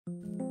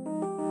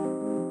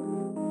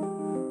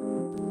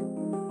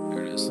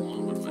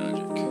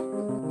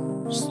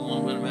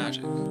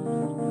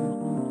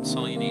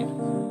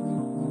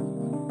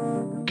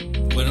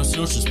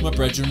atrocious. My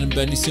brethren and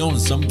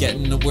bendiciones. I'm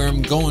getting to where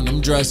I'm going.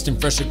 I'm dressed in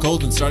fresher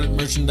cold and started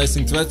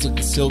merchandising threads like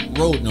the Silk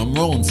Road. And I'm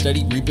rolling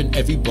steady, reaping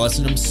every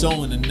blessing I'm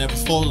sowing and never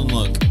folding.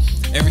 Look,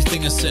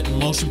 everything I set in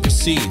motion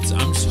proceeds.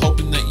 I'm just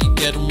hoping that you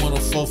get 'em what'll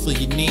fulfill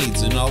your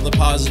needs, and all the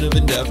positive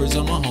endeavors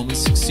on my homies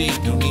succeed.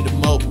 No need to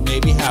mope,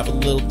 maybe have a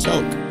little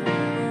toke.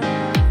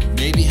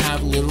 Maybe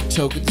have a little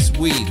toke of this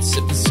weed.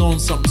 Sipping slow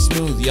and something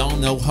smooth, y'all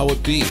know how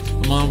it be.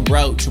 I'm on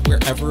route to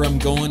wherever I'm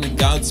going at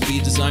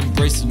Godspeed as I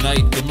embrace the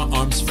night with my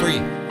arms free.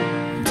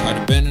 I'm tired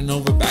of bending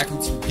over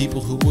backwards for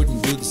people who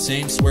wouldn't do the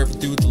same. Swerving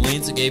through the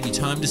lanes, I gave you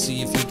time to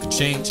see if you could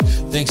change.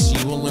 Thanks to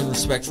you, I'll learn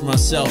respect for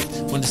myself.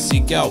 When to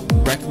seek out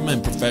and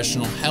recommend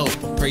professional help.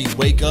 I pray you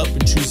wake up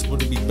and choose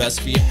what would be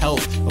best for your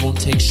health. I won't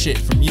take shit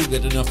from you,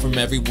 get enough from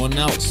everyone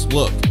else.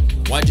 Look,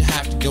 why'd you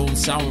have to go and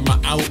sour my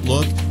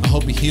outlook? I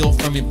hope you heal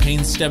from your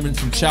pain stemming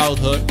from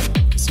childhood.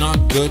 It's not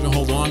good to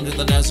hold on to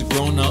that as a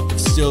grown up, but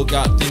still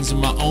got things of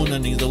my own I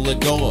need to let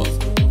go of.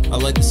 I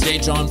light the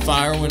stage on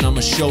fire when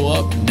I'ma show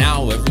up.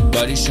 Now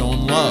everybody's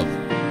showing love.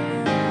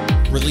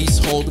 Release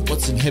hold of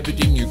what's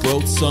inhibiting your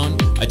growth, son.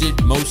 I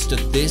did most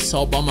of this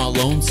all by my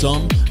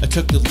lonesome. I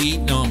took the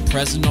lead, now I'm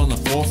present on the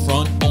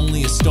forefront.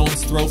 Only a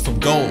stone's throw from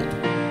gold.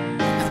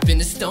 Been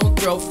a stone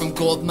throw from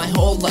gold my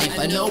whole life.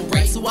 I know,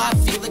 right? So I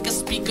feel like I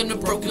speak on a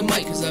broken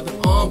mic, cause I've been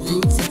en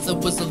route since I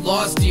was a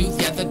lost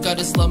youth. Yeah, the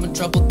gutter slum and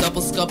trouble,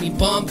 double scubby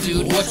bomb,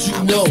 dude. What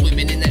you know?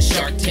 Swimming in that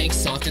shark tank,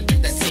 sauntered through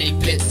that snake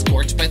pit,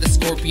 scorched by the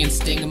scorpion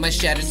sting in my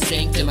shattered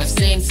sanctum. I've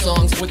sang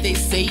songs where they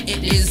say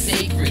it is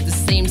sacred. The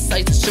same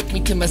sights that shook me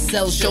to my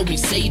cell showed me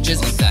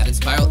sages. On that and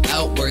spiraled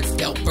outwards,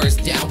 doubt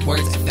burst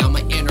downwards. I found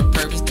my inner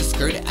purpose to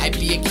skirt it, I'd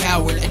be a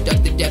coward. I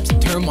dug the depths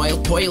of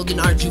turmoil, toiled in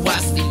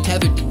arduosity,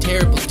 tethered to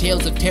terrible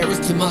tales of terror's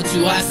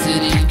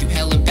tumultuosity. Through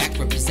hell and back,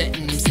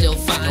 representing I'm still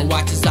fine. I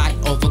watch as I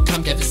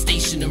overcome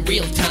devastation in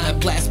real time.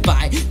 Blast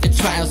by the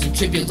trials and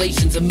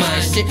tribulations of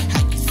mine. Shit,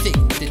 how you think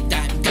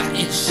that I got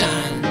it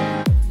shine?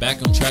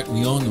 Back on track,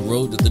 we on the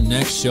road to the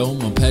next show.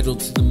 My pedal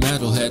to the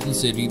metal, heading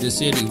city to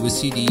city with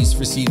CDs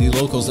for CD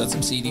locals at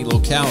some CD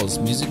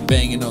locales. Music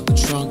banging out the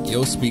trunk,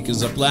 yo,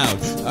 speakers up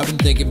loud. I've been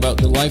thinking about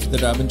the life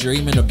that I've been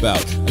dreaming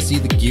about. I see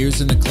the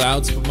gears in the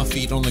clouds, put my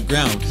feet on the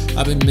ground.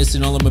 I've been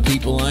missing all of my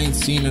people I ain't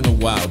seen in a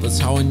while. That's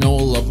how I know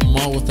I love them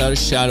all without a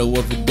shadow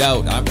of a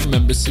doubt. I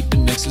remember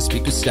sleeping next to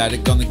speaker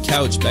static on the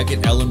couch back at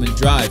ILLiam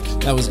Drive.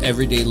 That was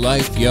everyday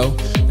life, yo.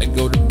 I'd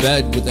go to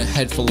bed with a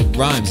head full of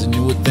rhymes. I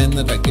knew it then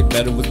that I'd get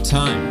better with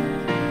time.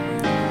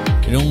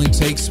 It only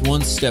takes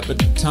one step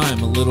at a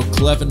time. A little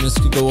cleverness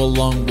could go a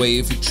long way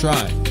if you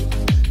try.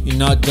 You're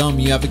not dumb,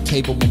 you have a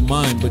capable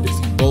mind, but if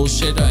you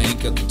bullshit, I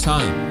ain't got the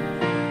time.